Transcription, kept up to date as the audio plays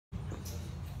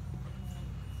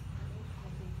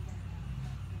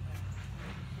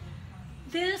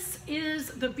This is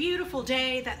the beautiful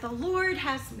day that the Lord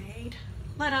has made.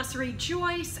 Let us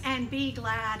rejoice and be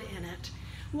glad in it.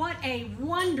 What a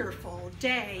wonderful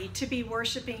day to be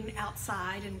worshiping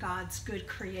outside in God's good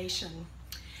creation.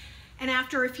 And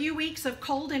after a few weeks of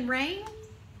cold and rain,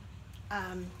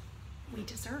 we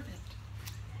deserve it.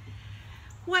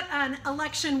 What an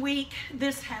election week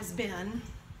this has been.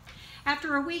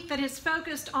 After a week that is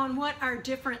focused on what our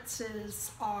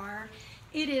differences are,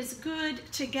 it is good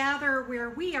to gather where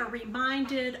we are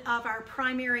reminded of our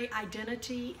primary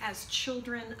identity as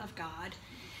children of God.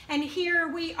 And here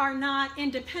we are not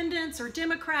independents or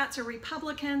Democrats or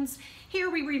Republicans. Here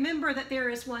we remember that there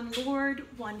is one Lord,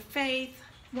 one faith,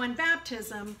 one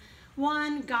baptism,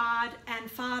 one God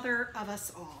and Father of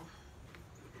us all.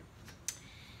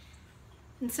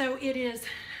 And so it is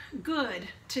good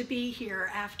to be here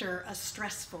after a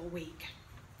stressful week.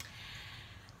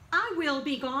 I will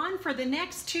be gone for the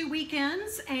next 2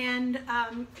 weekends, and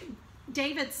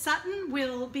David Sutton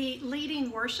will be leading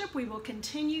worship. We will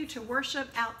continue to worship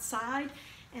outside,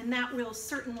 and that will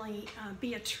certainly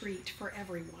be a treat for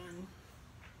everyone.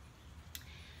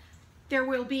 There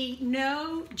will be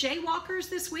no jaywalkers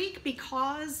this week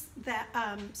because that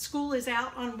school is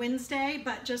out on Wednesday,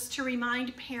 but just to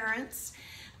remind parents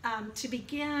to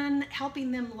begin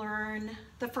helping them learn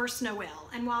the first Noel.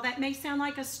 And while that may sound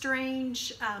like a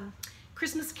strange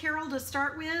Christmas carol to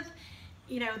start with,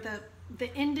 you know,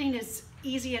 the ending is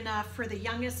easy enough for the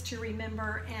youngest to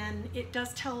remember, and it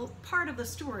does tell part of the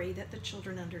story that the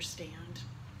children understand.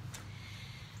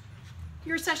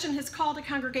 Your session has called a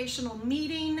congregational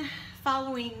meeting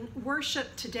following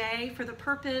worship today for the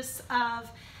purpose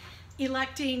of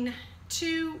electing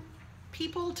 2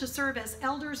 people to serve as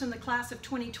elders in the class of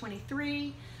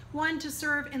 2023, 1 to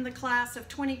serve in the class of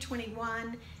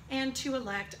 2021, and to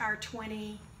elect our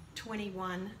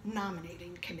 2021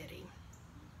 nominating committee.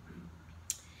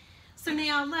 So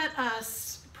now let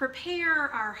us prepare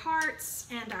our hearts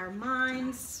and our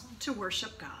minds to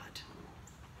worship God.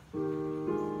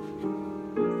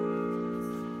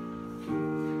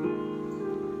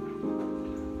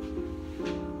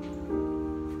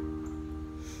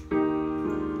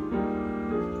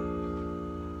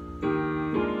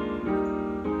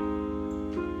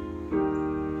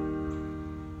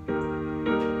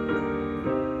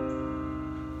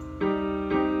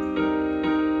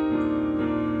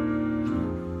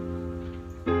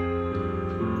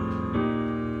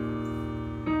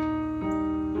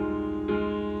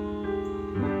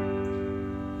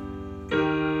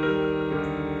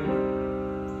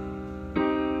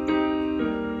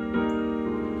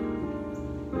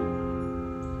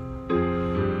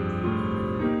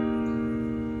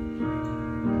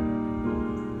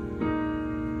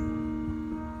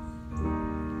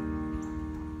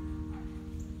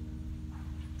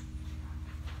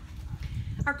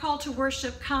 Our call to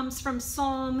worship comes from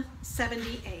Psalm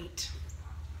 78.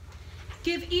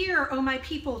 Give ear, O my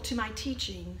people, to my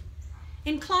teaching.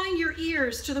 Incline your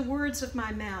ears to the words of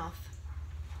my mouth.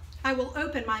 I will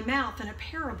open my mouth in a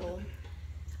parable.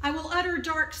 I will utter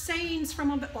dark sayings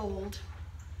from of old,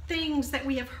 things that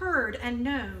we have heard and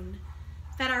known,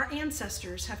 that our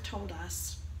ancestors have told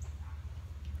us.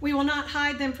 We will not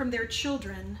hide them from their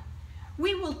children.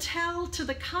 We will tell to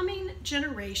the coming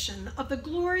generation of the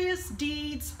glorious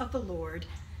deeds of the Lord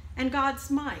and God's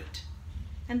might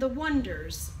and the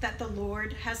wonders that the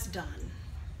Lord has done.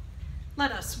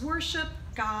 Let us worship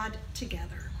God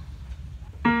together.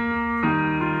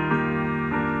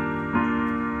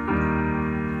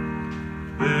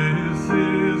 This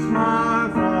is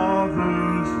my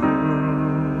Father's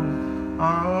will.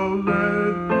 I'll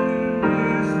let him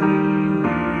listening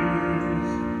ears.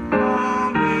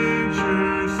 All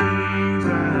nature sings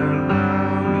and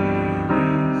loudly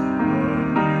rings the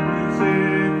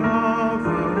music of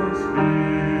the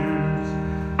spheres.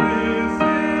 This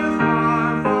is my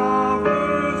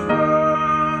Father's will.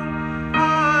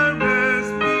 I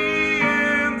rest me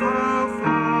in the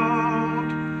thought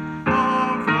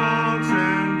of floods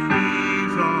and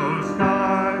trees, of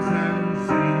skies and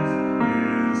seas,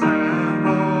 is and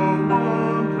the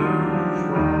wonders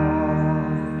wrought.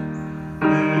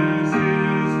 This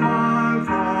is my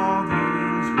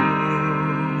Father's will.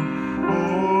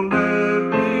 Oh, let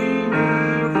me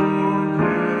never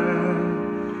forget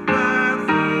that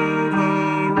though the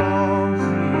wrong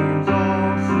seems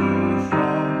all so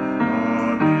strong,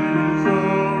 God is a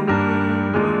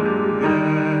ruler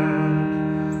yet.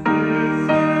 This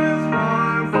is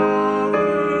my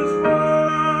Father's will.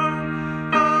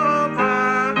 The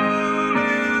battle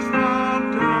is not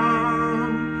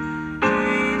done.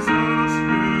 Jesus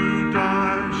who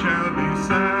died shall be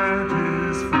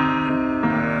satisfied,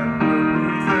 and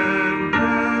earth and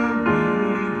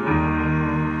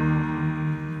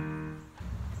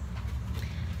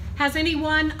Has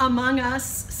anyone among us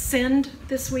sinned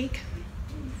this week?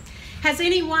 Has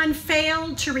anyone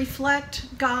failed to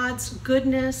reflect God's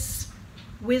goodness,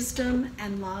 wisdom,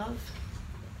 and love?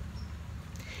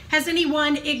 Has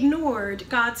anyone ignored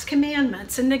God's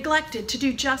commandments and neglected to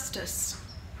do justice?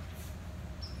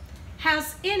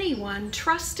 Has anyone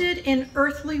trusted in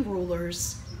earthly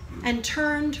rulers and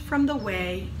turned from the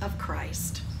way of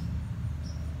Christ?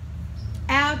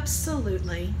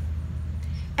 Absolutely.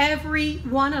 Every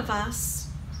one of us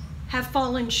have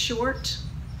fallen short,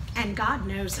 and God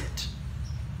knows it.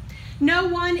 No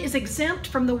one is exempt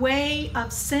from the way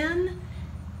of sin,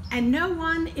 and no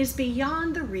one is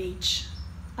beyond the reach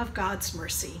of God's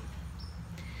mercy.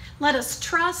 Let us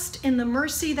trust in the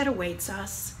mercy that awaits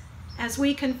us as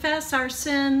we confess our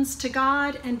sins to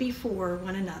God and before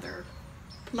one another.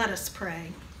 Let us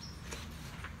pray.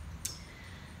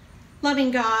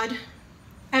 Loving God,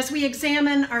 as we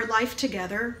examine our life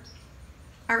together,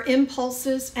 our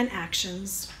impulses and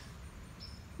actions,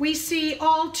 we see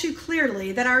all too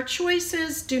clearly that our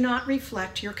choices do not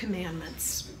reflect your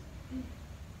commandments.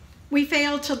 We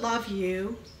fail to love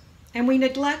you, and we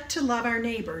neglect to love our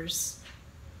neighbors.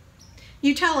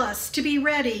 You tell us to be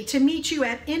ready to meet you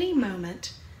at any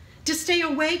moment, to stay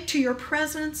awake to your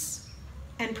presence,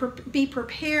 and be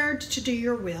prepared to do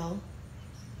your will.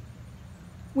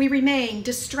 We remain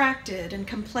distracted and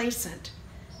complacent,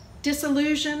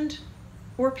 disillusioned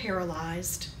or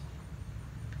paralyzed.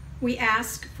 We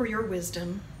ask for your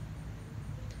wisdom.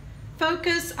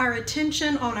 Focus our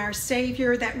attention on our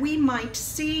Savior that we might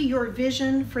see your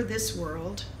vision for this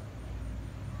world.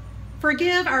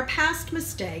 Forgive our past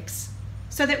mistakes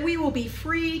so that we will be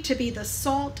free to be the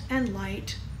salt and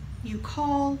light you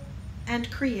call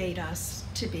and create us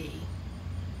to be.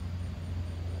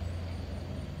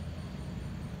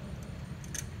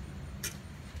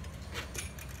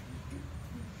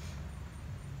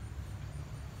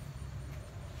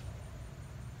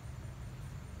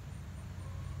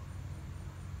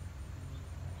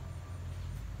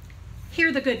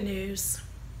 Hear the good news.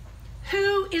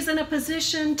 Who is in a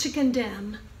position to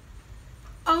condemn?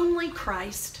 Only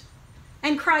Christ.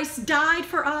 And Christ died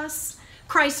for us.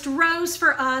 Christ rose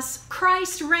for us.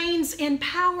 Christ reigns in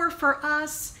power for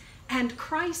us. And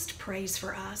Christ prays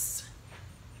for us.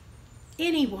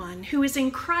 Anyone who is in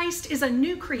Christ is a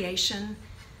new creation.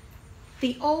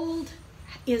 The old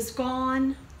is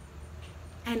gone,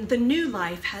 and the new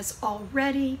life has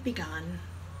already begun.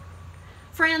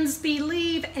 Friends,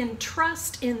 believe and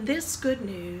trust in this good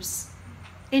news.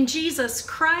 In Jesus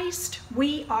Christ,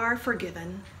 we are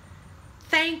forgiven.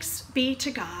 Thanks be to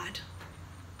God.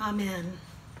 Amen.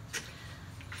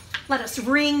 Let us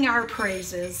ring our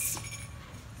praises.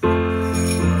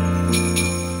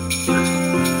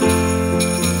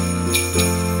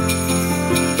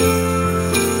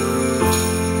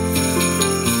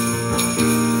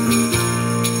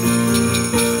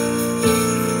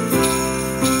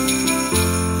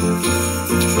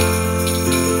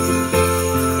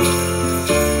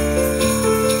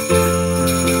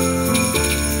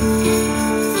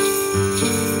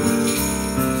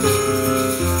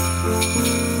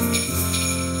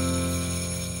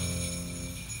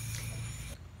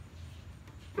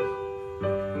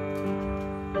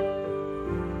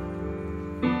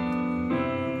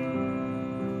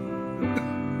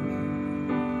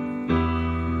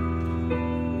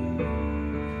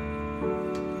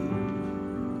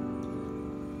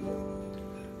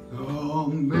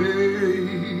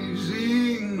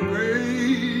 Amazing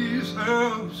grace,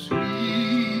 how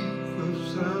sweet the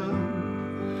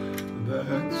sound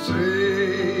that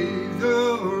saved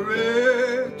a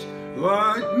wretch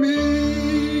like me.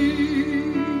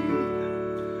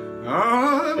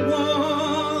 I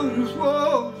once was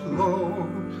lost,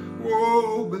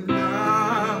 oh, but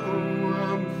now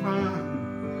I'm found.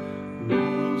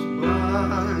 Was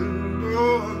blind,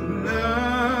 but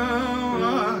now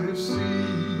I see.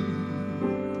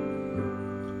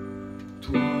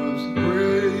 'Twas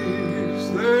grace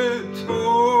that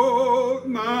taught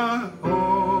my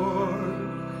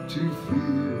heart to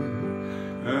fear,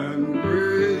 and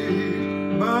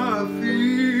grace my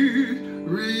fear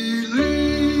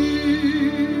relieved.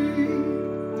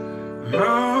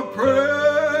 How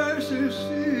precious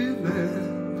is that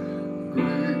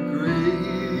great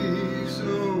grace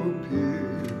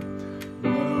appeared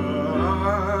when I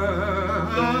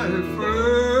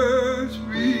first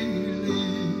believed.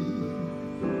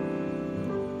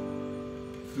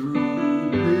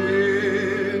 Through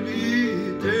many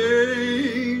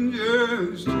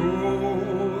dangers,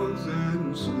 toils,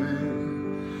 and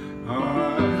snares, I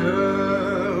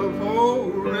have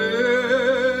already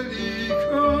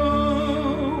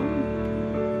come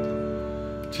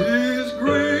till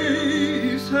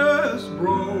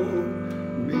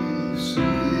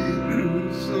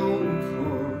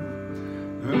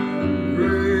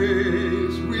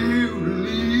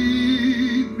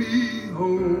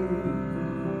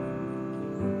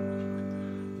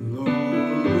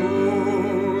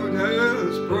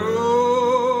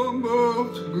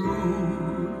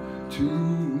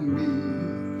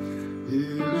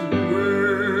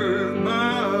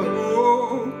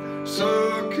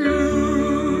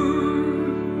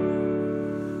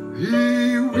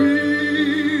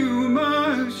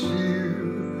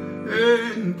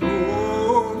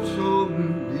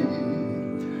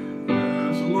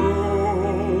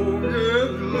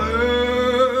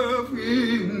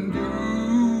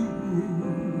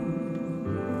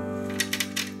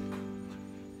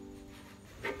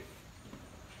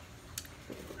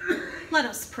Let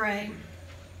us pray.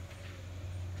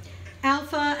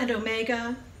 Alpha and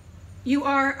Omega, you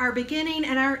are our beginning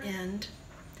and our end.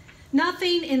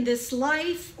 Nothing in this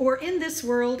life or in this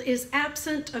world is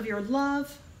absent of your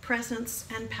love, presence,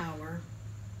 and power.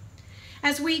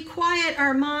 As we quiet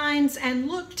our minds and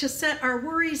look to set our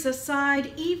worries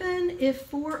aside, even if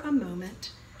for a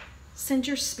moment, send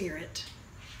your Spirit.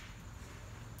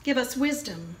 Give us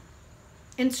wisdom,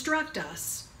 instruct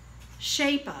us,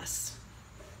 shape us,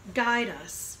 guide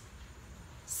us,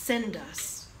 send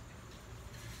us.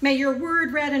 May your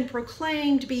word read and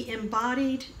proclaimed be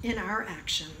embodied in our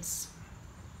actions.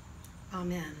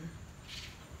 Amen.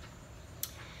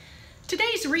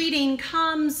 Today's reading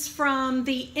comes from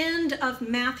the end of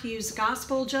Matthew's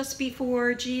gospel, just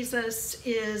before Jesus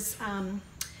is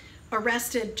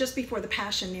arrested, just before the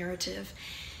Passion narrative.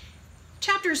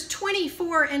 Chapters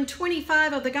 24 and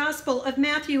 25 of the Gospel of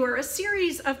Matthew are a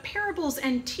series of parables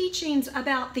and teachings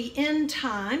about the end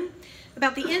time,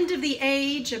 about the end of the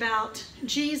age, about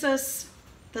Jesus,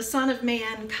 the Son of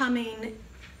Man, coming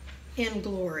in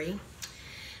glory.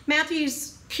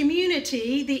 Matthew's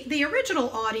community, the original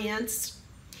audience,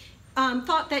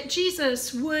 thought that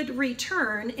Jesus would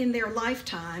return in their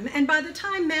lifetime, and by the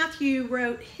time Matthew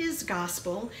wrote his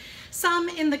gospel, some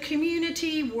in the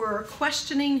community were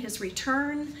questioning his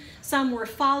return, some were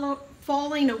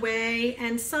falling away,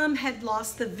 and some had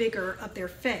lost the vigor of their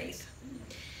faith.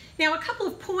 Now, a couple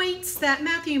of points that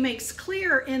Matthew makes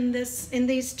clear in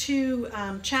these two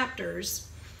chapters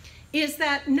is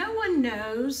that no one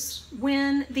knows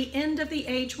when the end of the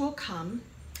age will come,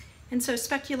 and so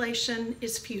speculation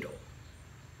is futile.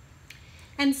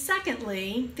 And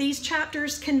secondly, these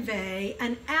chapters convey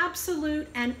an absolute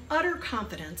and utter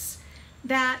confidence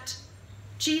that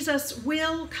Jesus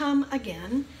will come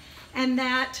again, and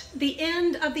that the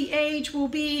end of the age will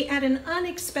be at an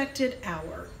unexpected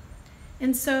hour.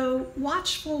 And so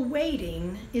watchful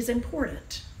waiting is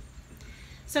important.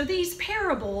 So these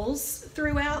parables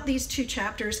throughout these two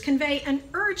chapters convey an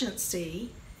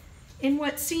urgency in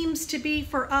what seems to be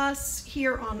for us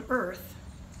here on earth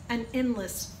an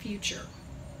endless future.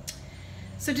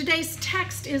 So today's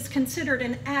text is considered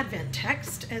an Advent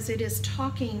text, as it is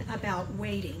talking about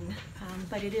waiting,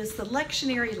 but it is the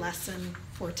lectionary lesson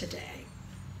for today.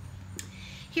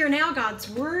 Hear now God's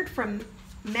word from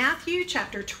Matthew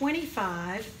chapter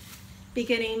 25,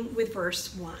 beginning with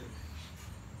verse 1.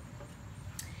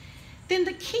 Then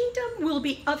the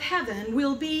kingdom of heaven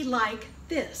will be like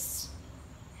this.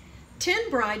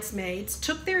 10 bridesmaids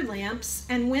took their lamps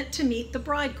and went to meet the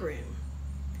bridegroom.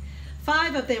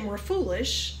 5 of them were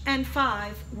foolish, and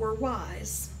 5 were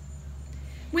wise.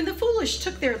 When the foolish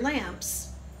took their lamps,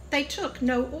 they took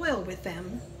no oil with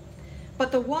them,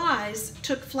 but the wise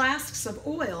took flasks of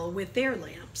oil with their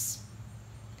lamps.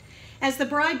 As the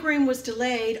bridegroom was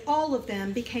delayed, all of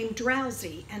them became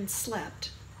drowsy and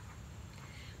slept.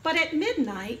 But at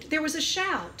midnight there was a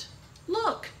shout,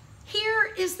 "Look,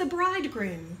 here is the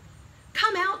bridegroom.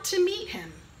 Come out to meet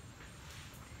him."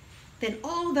 Then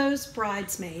all those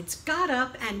bridesmaids got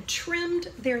up and trimmed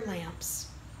their lamps.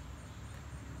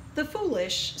 The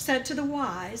foolish said to the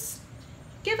wise,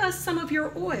 "Give us some of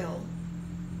your oil,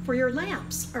 for our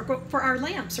lamps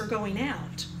are going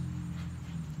out."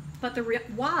 But the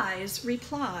wise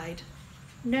replied,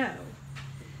 "No,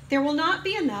 there will not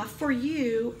be enough for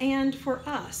you and for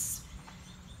us.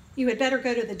 You had better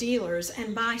go to the dealers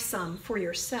and buy some for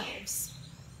yourselves."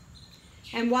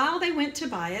 And while they went to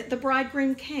buy it, the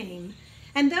bridegroom came,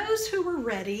 and those who were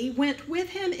ready went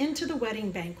with him into the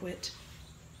wedding banquet,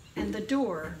 and the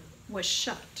door was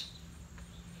shut.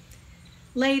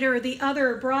 Later, the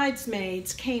other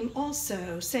bridesmaids came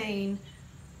also, saying,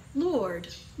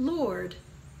 "Lord, Lord,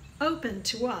 open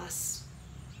to us."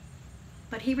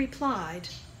 But he replied,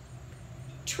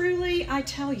 "Truly I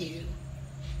tell you,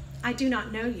 I do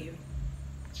not know you.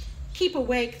 Keep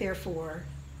awake, therefore,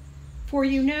 for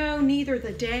you know neither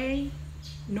the day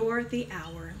nor the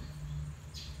hour."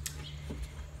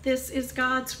 This is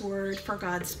God's word for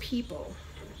God's people.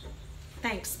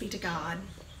 Thanks be to God.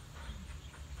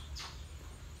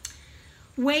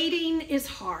 Waiting is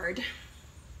hard.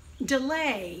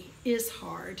 Delay is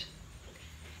hard.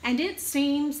 And it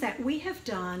seems that we have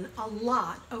done a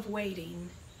lot of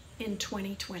waiting in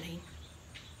 2020.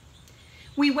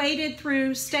 We waited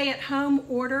through stay-at-home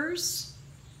orders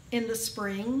in the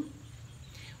spring.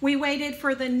 We waited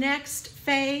for the next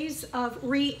phase of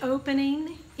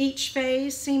reopening, each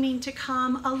phase seeming to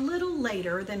come a little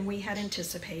later than we had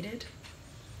anticipated.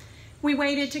 We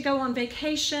waited to go on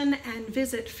vacation and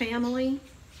visit family.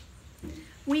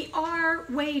 We are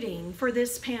waiting for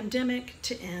this pandemic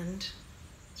to end.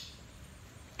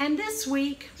 And this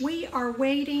week, we are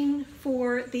waiting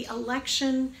for the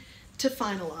election to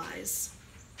finalize.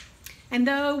 And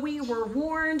though we were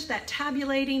warned that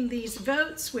tabulating these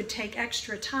votes would take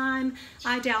extra time,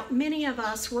 I doubt many of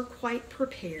us were quite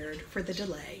prepared for the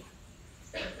delay.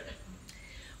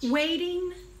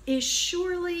 Waiting is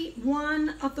surely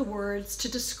one of the words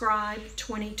to describe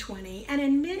 2020, and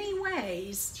in many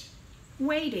ways,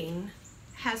 waiting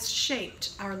has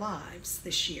shaped our lives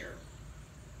this year.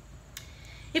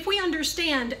 If we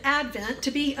understand Advent to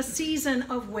be a season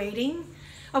of waiting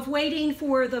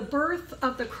for the birth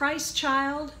of the Christ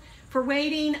child, for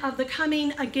waiting of the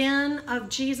coming again of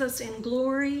Jesus in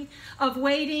glory, of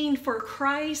waiting for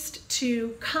Christ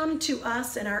to come to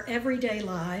us in our everyday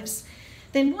lives,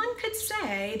 then one could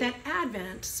say that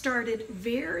Advent started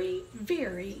very,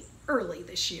 very early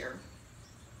this year.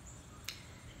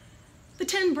 The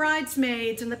 10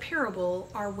 bridesmaids in the parable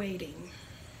are waiting.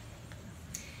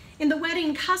 In the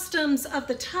wedding customs of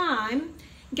the time,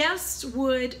 guests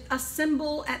would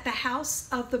assemble at the house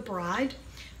of the bride,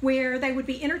 where they would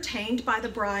be entertained by the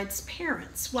bride's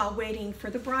parents while waiting for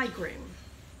the bridegroom.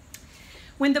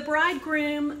 When the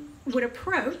bridegroom would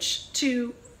approach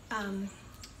to,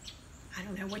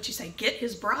 get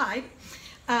his bride,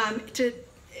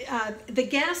 the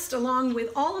guest, along with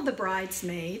all of the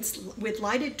bridesmaids with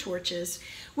lighted torches,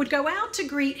 would go out to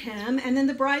greet him, and then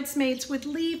the bridesmaids would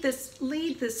lead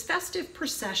this festive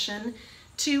procession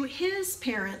to his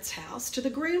parents' house, to the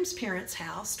groom's parents'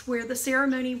 house, where the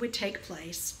ceremony would take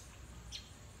place.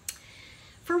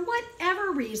 For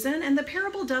whatever reason, and the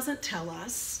parable doesn't tell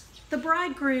us, the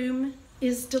bridegroom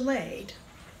is delayed.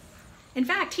 In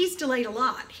fact, he's delayed a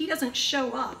lot. He doesn't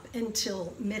show up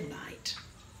until midnight.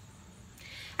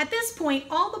 At this point,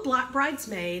 all the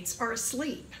bridesmaids are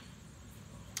asleep.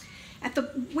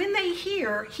 When they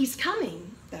hear he's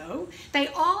coming, though, they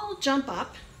all jump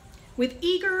up with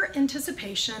eager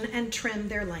anticipation and trim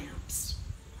their lamps.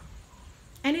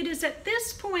 And it is at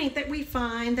this point that we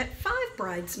find that 5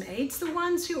 bridesmaids, the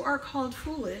ones who are called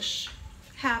foolish,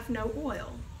 have no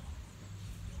oil.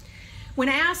 When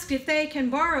asked if they can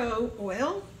borrow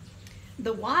oil,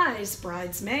 the wise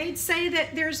bridesmaids say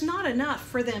that there's not enough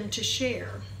for them to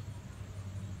share.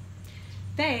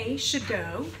 They should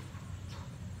go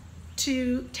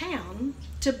to town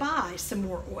to buy some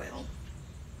more oil.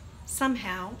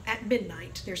 Somehow, at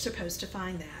midnight, they're supposed to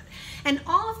find that. And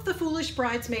off the foolish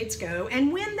bridesmaids go,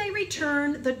 and when they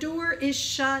return, the door is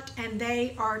shut and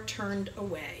they are turned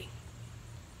away.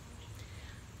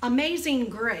 Amazing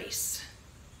grace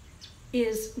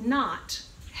is not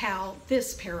how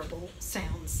this parable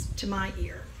sounds to my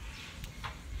ear.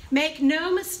 Make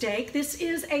no mistake, this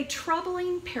is a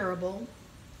troubling parable,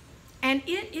 and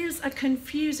it is a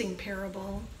confusing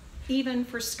parable, even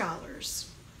for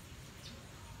scholars.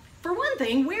 For one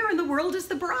thing, where in the world is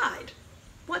the bride?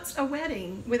 What's a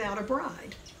wedding without a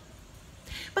bride?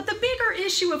 But the bigger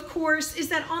issue, of course, is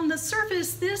that on the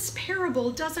surface, this parable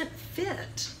doesn't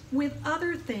fit with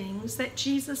other things that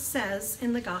Jesus says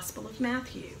in the Gospel of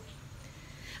Matthew,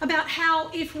 about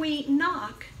how if we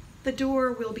knock, the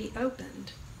door will be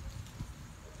opened.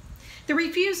 The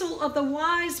refusal of the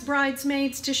wise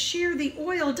bridesmaids to share the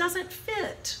oil doesn't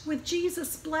fit with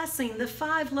Jesus blessing the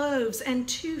 5 loaves and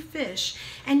 2 fish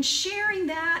and sharing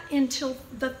that until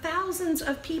the thousands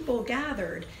of people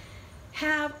gathered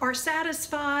are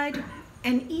satisfied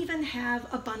and even have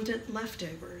abundant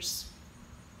leftovers.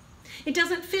 It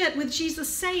doesn't fit with Jesus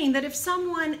saying that if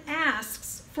someone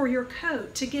asks for your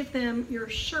coat, to give them your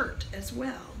shirt as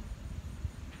well.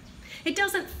 It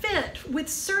doesn't fit with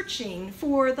searching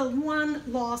for the one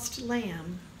lost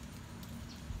lamb.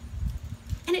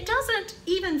 And it doesn't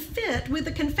even fit with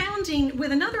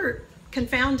another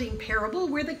confounding parable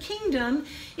where the kingdom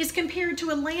is compared to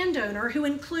a landowner who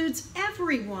includes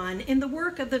everyone in the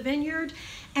work of the vineyard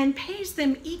and pays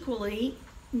them equally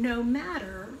no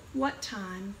matter what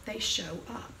time they show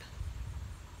up.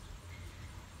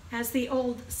 As the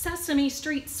old Sesame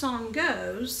Street song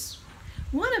goes,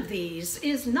 one of these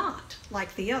is not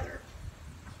like the other.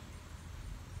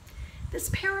 This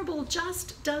parable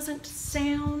just doesn't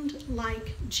sound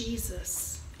like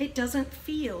Jesus. It doesn't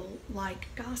feel like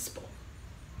gospel.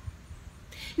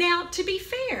 Now, to be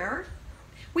fair,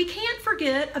 we can't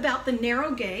forget about the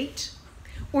narrow gate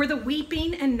or the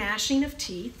weeping and gnashing of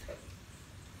teeth.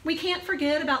 We can't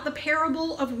forget about the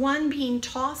parable of one being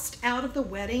tossed out of the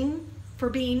wedding for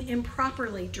being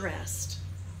improperly dressed.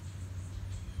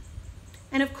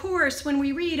 And of course, when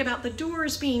we read about the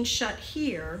doors being shut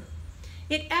here,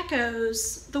 it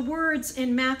echoes the words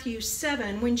in Matthew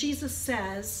 7 when Jesus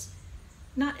says,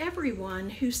 "Not everyone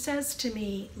who says to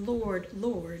me, 'Lord,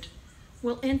 Lord,'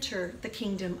 will enter the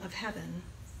kingdom of heaven,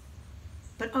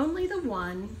 but only the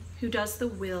one who does the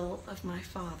will of my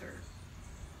Father.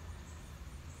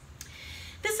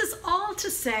 This is all to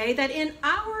say that in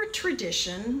our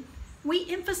tradition, we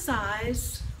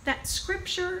emphasize that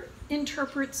Scripture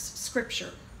interprets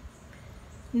Scripture.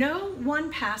 No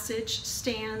one passage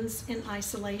stands in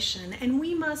isolation, and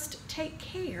we must take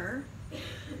care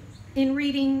in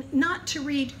reading not to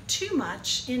read too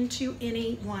much into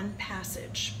any one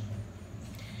passage.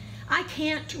 I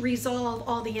can't resolve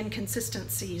all the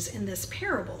inconsistencies in this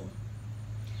parable,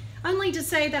 only to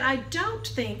say that I don't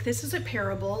think this is a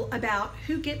parable about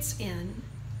who gets in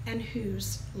and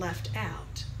who's left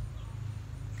out.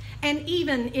 And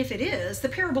even if it is, the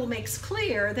parable makes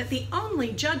clear that the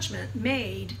only judgment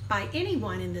made by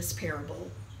anyone in this parable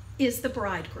is the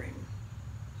bridegroom.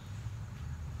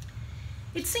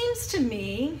 It seems to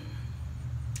me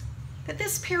that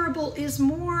this parable is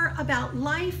more about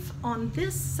life on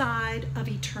this side of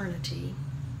eternity.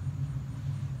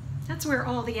 That's where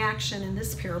all the action in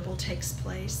this parable takes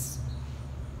place.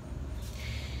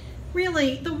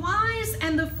 Really, the wise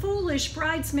and the foolish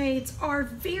bridesmaids are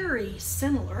very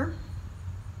similar.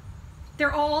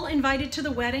 They're all invited to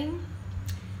the wedding.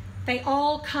 They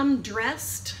all come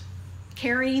dressed,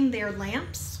 carrying their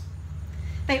lamps.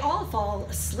 They all fall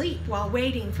asleep while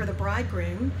waiting for the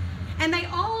bridegroom, and they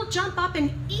all jump up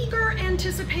in eager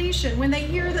anticipation when they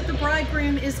hear that the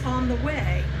bridegroom is on the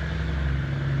way.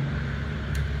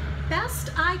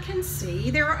 Best I can see,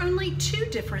 there are only two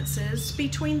differences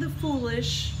between the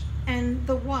foolish and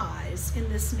the wise in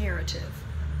this narrative.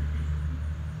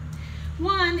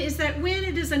 One is that when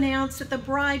it is announced that the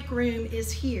bridegroom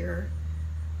is here,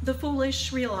 the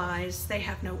foolish realize they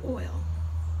have no oil.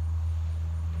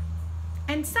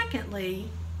 And secondly,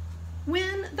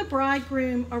 when the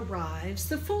bridegroom arrives,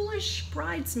 the foolish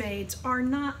bridesmaids are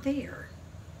not there.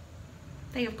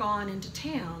 They have gone into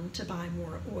town to buy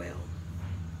more oil.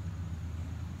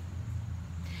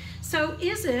 So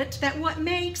is it that what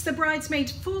makes the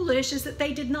bridesmaids foolish is that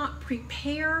they did not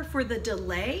prepare for the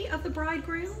delay of the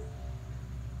bridegroom?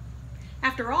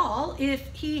 After all,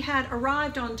 if he had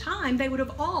arrived on time, they would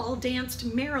have all danced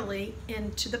merrily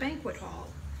into the banquet hall.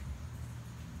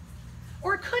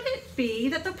 Or could it be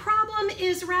that the problem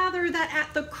is rather that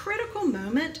at the critical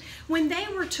moment when they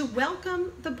were to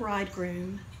welcome the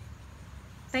bridegroom,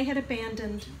 they had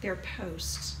abandoned their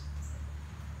posts?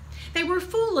 They were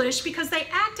foolish because they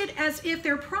acted as if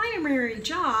their primary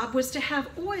job was to have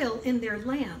oil in their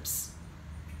lamps,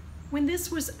 when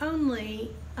this was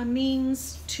only a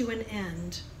means to an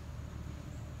end.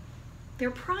 Their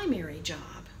primary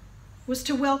job was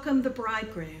to welcome the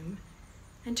bridegroom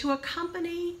and to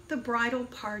accompany the bridal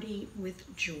party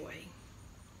with joy.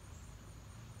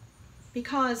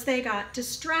 Because they got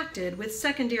distracted with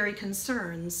secondary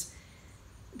concerns,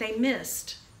 they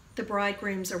missed the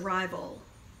bridegroom's arrival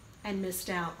and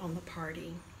missed out on the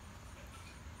party.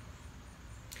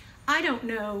 I don't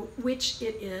know which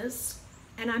it is,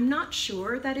 and I'm not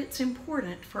sure that it's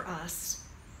important for us.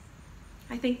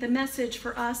 I think the message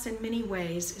for us in many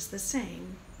ways is the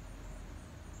same.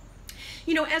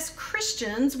 You know, as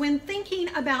Christians, when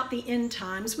thinking about the end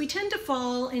times, we tend to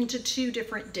fall into two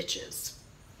different ditches.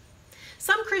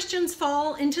 Some Christians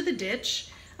fall into the ditch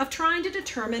of trying to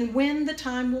determine when the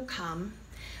time will come,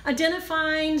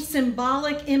 identifying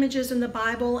symbolic images in the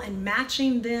Bible and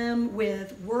matching them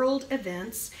with world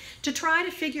events to try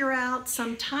to figure out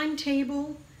some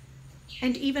timetable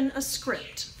and even a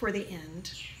script for the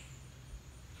end.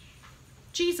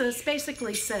 Jesus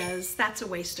basically says that's a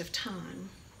waste of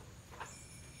time.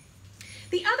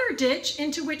 The other ditch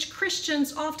into which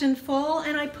Christians often fall,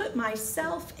 and I put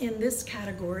myself in this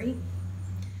category,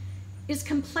 is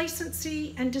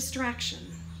complacency and distraction.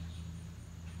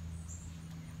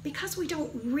 Because we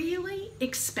don't really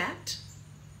expect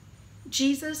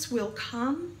Jesus will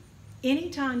come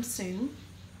anytime soon,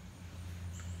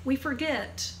 we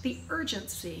forget the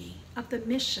urgency of the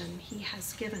mission he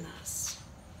has given us.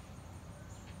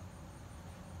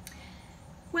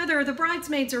 Whether the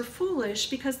bridesmaids are foolish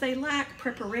because they lack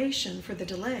preparation for the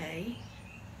delay,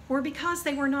 or because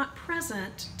they were not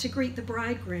present to greet the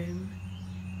bridegroom,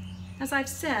 as I've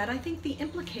said, I think the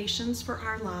implications for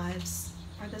our lives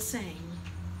are the same.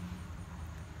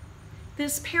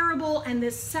 This parable and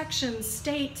this section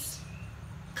states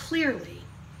clearly,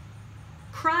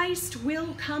 Christ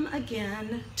will come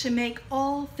again to make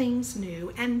all things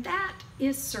new, and that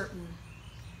is certain.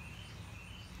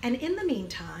 And in the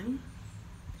meantime,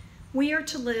 we are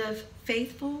to live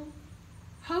faithful,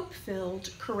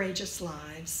 hope-filled, courageous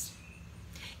lives.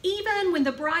 Even when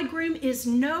the bridegroom is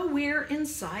nowhere in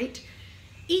sight,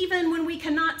 even when we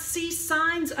cannot see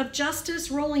signs of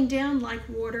justice rolling down like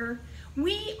water,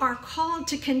 We are called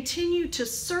to continue to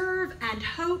serve and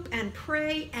hope and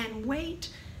pray and wait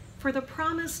for the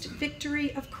promised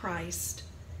victory of Christ,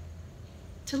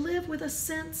 to live with a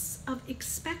sense of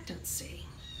expectancy.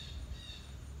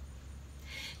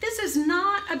 This is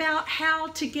not about how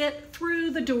to get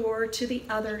through the door to the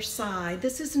other side.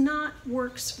 This is not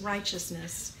works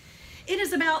righteousness. It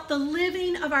is about the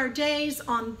living of our days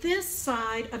on this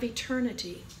side of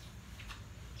eternity.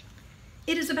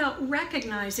 It is about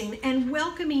recognizing and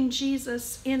welcoming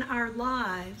Jesus in our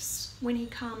lives when he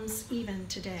comes even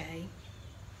today.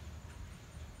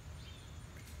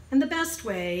 And the best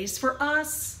ways for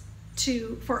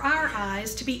our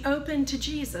eyes to be open to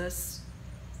Jesus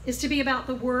is to be about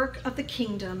the work of the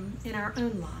kingdom in our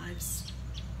own lives.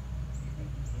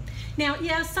 Now,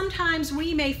 yes, sometimes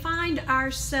we may find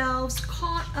ourselves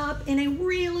caught up in a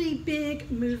really big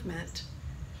movement.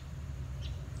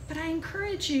 But I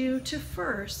encourage you to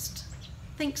first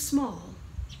think small.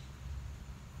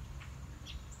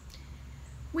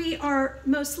 We are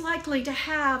most likely to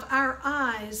have our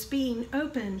eyes being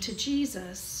open to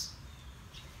Jesus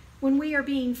when we are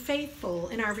being faithful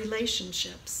in our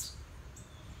relationships,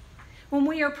 when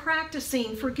we are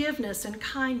practicing forgiveness and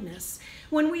kindness,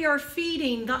 when we are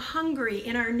feeding the hungry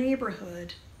in our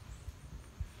neighborhood,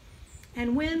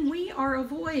 and when we are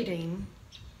avoiding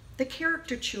the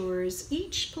caricatures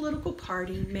each political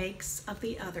party makes of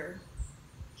the other.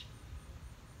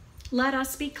 Let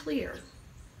us be clear.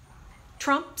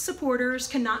 Trump supporters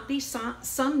cannot be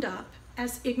summed up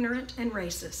as ignorant and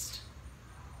racist.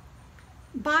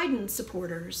 Biden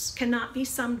supporters cannot be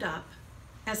summed up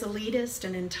as elitist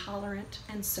and intolerant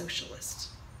and socialist.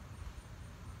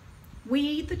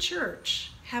 We, the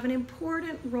church, have an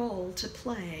important role to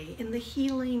play in the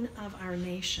healing of our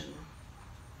nation.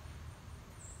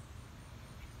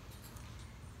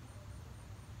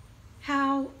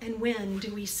 How and when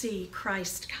do we see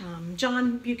Christ come?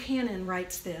 John Buchanan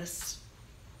writes this: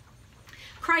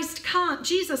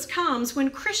 Jesus comes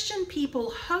when Christian people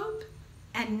hope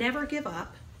and never give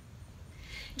up.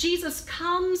 Jesus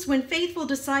comes when faithful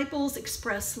disciples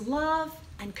express love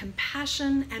and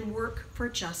compassion and work for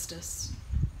justice.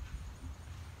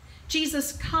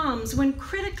 Jesus comes when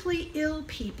critically ill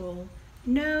people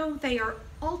know they are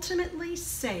ultimately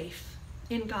safe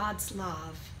in God's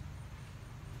love.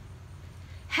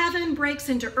 Heaven breaks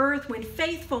into earth when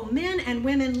faithful men and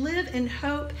women live in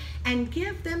hope and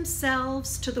give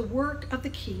themselves to the work of the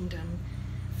kingdom,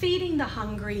 feeding the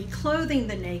hungry, clothing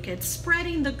the naked,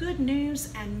 spreading the good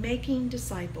news, and making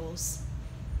disciples.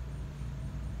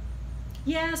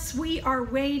 Yes, we are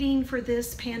waiting for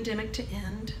this pandemic to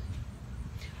end.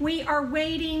 We are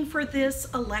waiting for this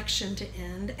election to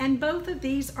end, and both of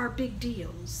these are big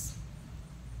deals.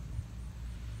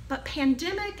 But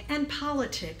pandemic and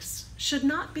politics should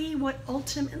not be what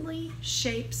ultimately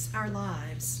shapes our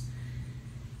lives.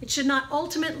 It should not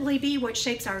ultimately be what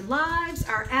shapes our lives,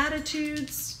 our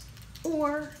attitudes,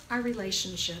 or our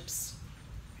relationships.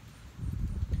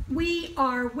 We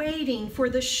are waiting for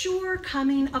the sure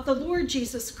coming of the Lord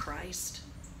Jesus Christ,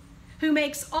 who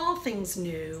makes all things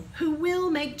new, who will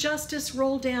make justice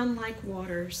roll down like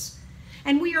waters.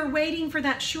 And we are waiting for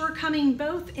that sure coming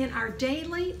both in our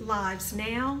daily lives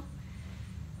now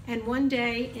and one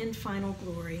day in final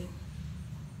glory.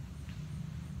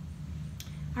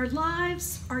 Our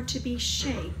lives are to be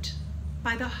shaped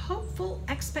by the hopeful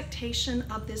expectation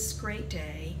of this great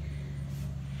day.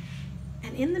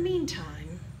 And in the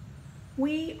meantime,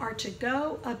 we are to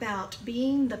go about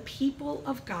being the people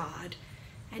of God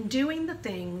and doing the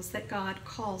things that God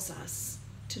calls us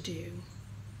to do.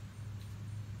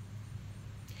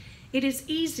 It is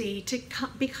easy to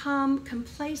become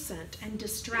complacent and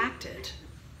distracted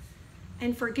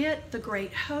and forget the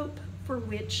great hope for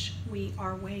which we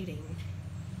are waiting.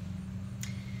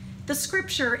 The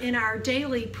scripture in our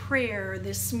daily prayer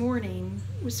this morning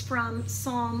was from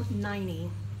Psalm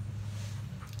 90,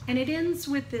 and it ends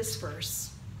with this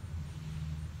verse: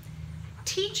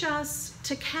 "Teach us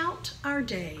to count our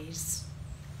days,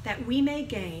 that we may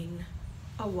gain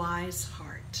a wise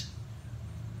heart."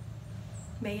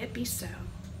 May it be so.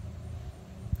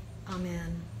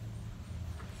 Amen.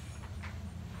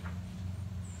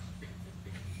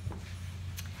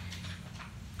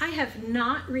 I have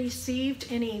not received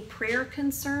any prayer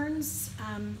concerns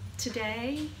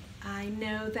today. I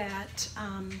know that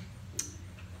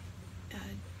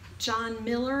John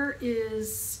Miller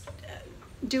is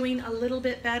doing a little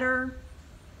bit better.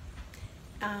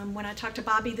 When I talked to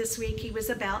Bobby this week, he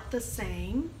was about the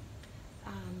same.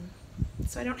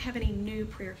 So I don't have any new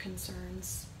prayer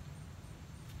concerns.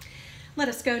 Let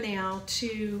us go now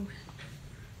to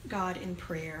God in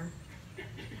prayer.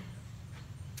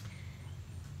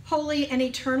 Holy and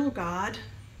eternal God,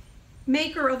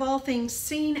 maker of all things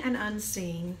seen and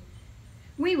unseen,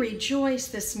 we rejoice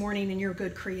this morning in your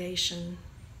good creation.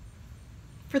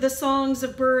 For the songs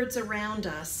of birds around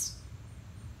us,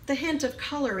 the hint of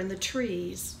color in the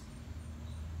trees,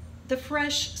 the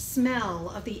fresh smell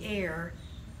of the air,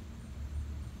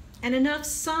 and enough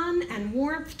sun and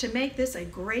warmth to make this a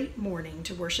great morning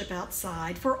to worship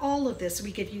outside. For all of this,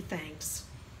 we give you thanks.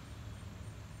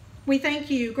 We thank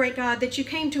you, great God, that you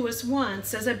came to us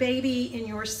once as a baby in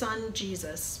your Son,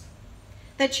 Jesus,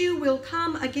 that you will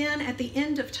come again at the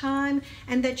end of time,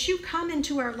 and that you come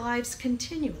into our lives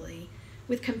continually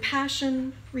with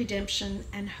compassion, redemption,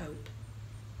 and hope.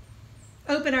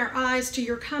 Open our eyes to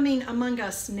your coming among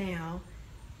us now,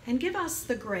 and give us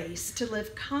the grace to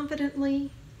live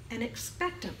confidently and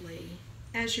expectantly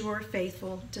as your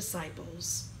faithful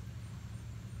disciples.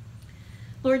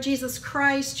 Lord Jesus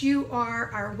Christ, you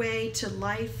are our way to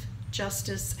life,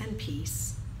 justice, and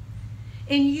peace.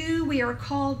 In you we are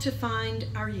called to find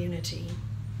our unity.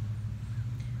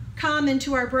 Come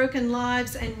into our broken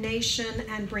lives and nation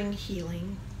and bring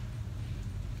healing.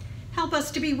 Help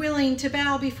us to be willing to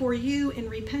bow before you in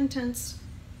repentance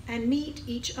and meet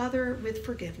each other with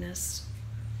forgiveness.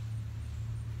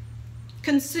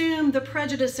 Consume the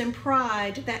prejudice and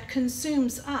pride that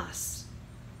consumes us,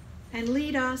 and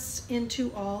lead us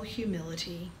into all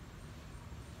humility.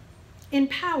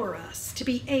 Empower us to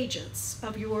be agents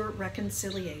of your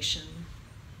reconciliation.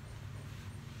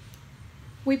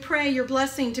 We pray your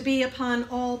blessing to be upon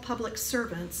all public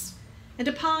servants and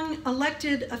upon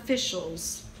elected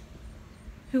officials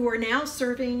who are now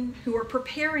serving, who are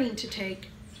preparing to take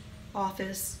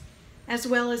office, as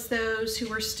well as those who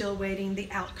are still waiting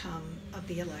the outcome of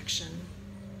the election.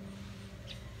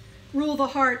 Rule the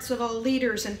hearts of all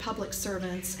leaders and public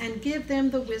servants and give them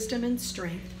the wisdom and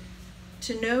strength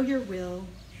to know your will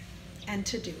and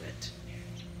to do it.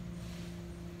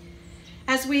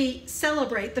 As we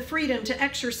celebrate the freedom to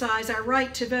exercise our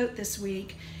right to vote this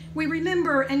week, we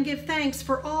remember and give thanks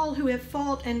for all who have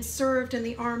fought and served in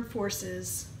the armed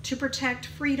forces to protect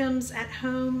freedoms at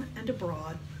home and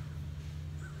abroad.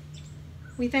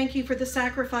 We thank you for the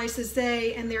sacrifices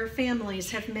they and their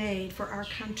families have made for our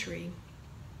country.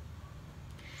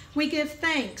 We give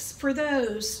thanks for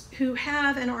those who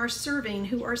have and are serving,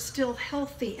 who are still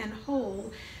healthy and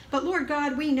whole. But Lord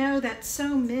God, we know that for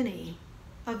so many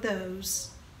of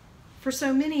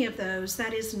those,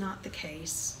 that is not the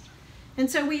case.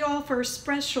 And so we offer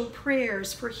special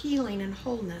prayers for healing and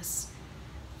wholeness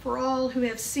for all who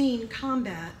have seen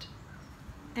combat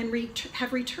and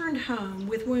have returned home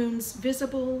with wounds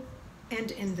visible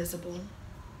and invisible.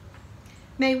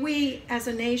 May we, as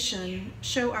a nation,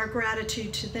 show our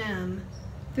gratitude to them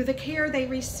through the care they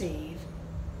receive,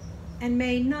 and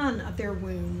may none of their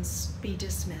wounds be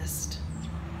dismissed.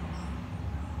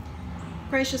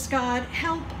 Gracious God,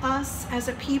 help us as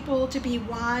a people to be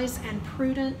wise and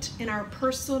prudent in our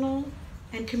personal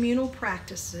and communal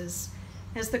practices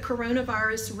as the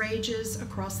coronavirus rages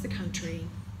across the country.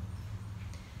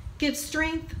 Give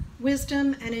strength,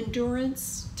 wisdom, and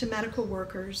endurance to medical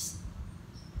workers,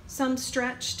 some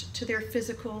stretched to their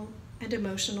physical and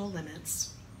emotional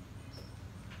limits.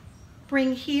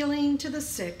 Bring healing to the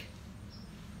sick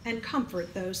and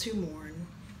comfort those who mourn.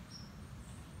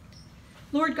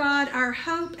 Lord God, our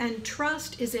hope and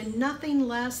trust is in nothing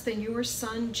less than your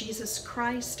Son, Jesus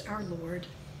Christ, our Lord.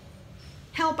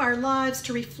 Help our lives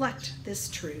to reflect this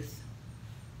truth.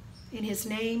 In his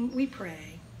name we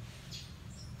pray.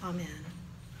 Amen.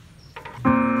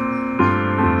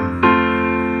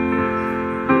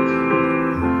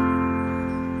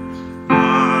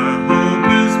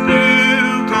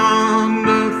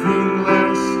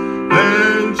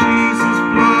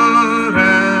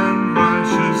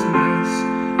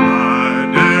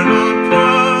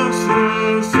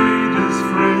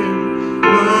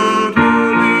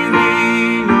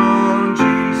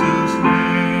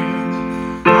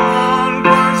 On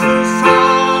Christ the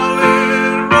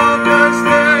solid rock I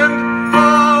stand.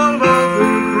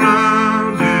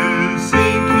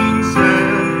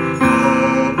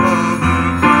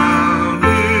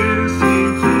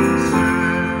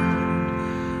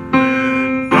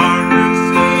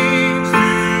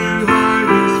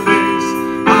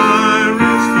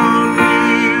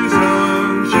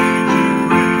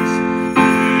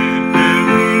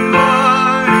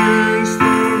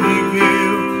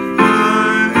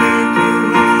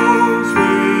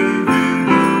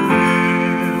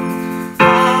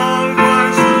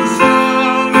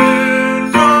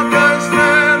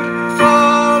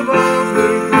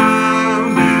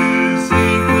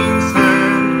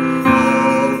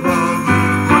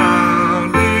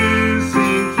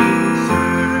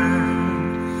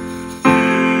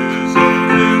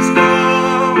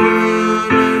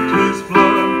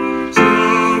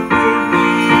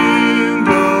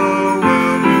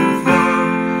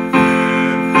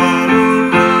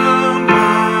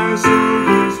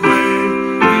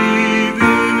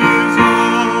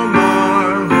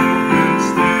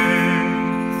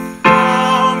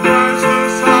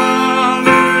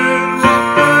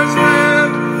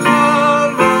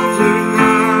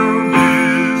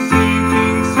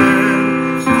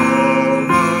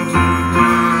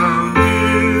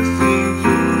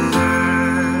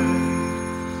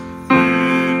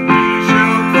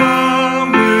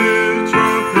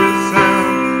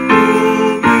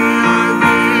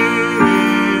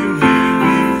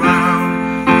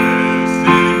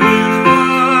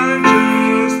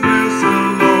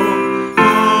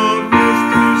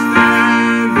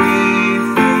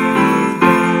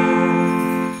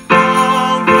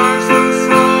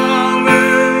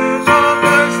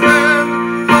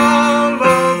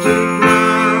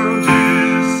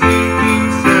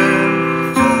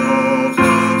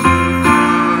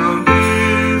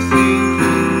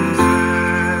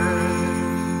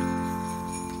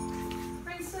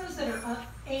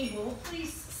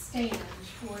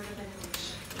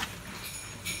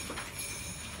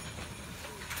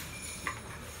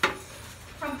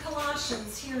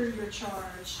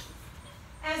 charge.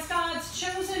 As God's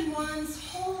chosen ones,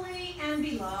 holy and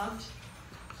beloved,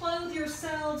 clothe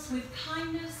yourselves with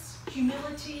kindness,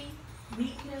 humility,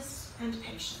 meekness, and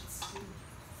patience.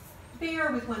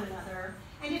 Bear with one another,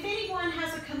 and if anyone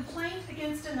has a complaint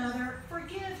against another,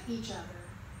 forgive each other.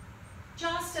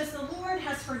 Just as the Lord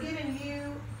has forgiven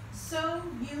you, so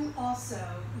you also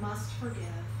must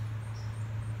forgive.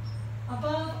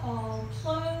 Above all,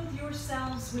 clothe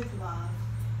yourselves with love,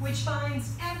 which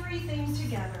binds everything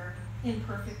together in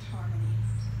perfect harmony.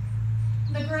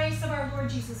 The grace of our Lord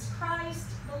Jesus Christ,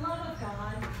 the love of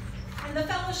God, and the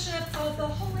fellowship of the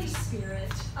Holy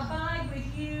Spirit abide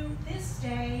with you this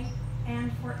day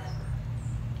and forever.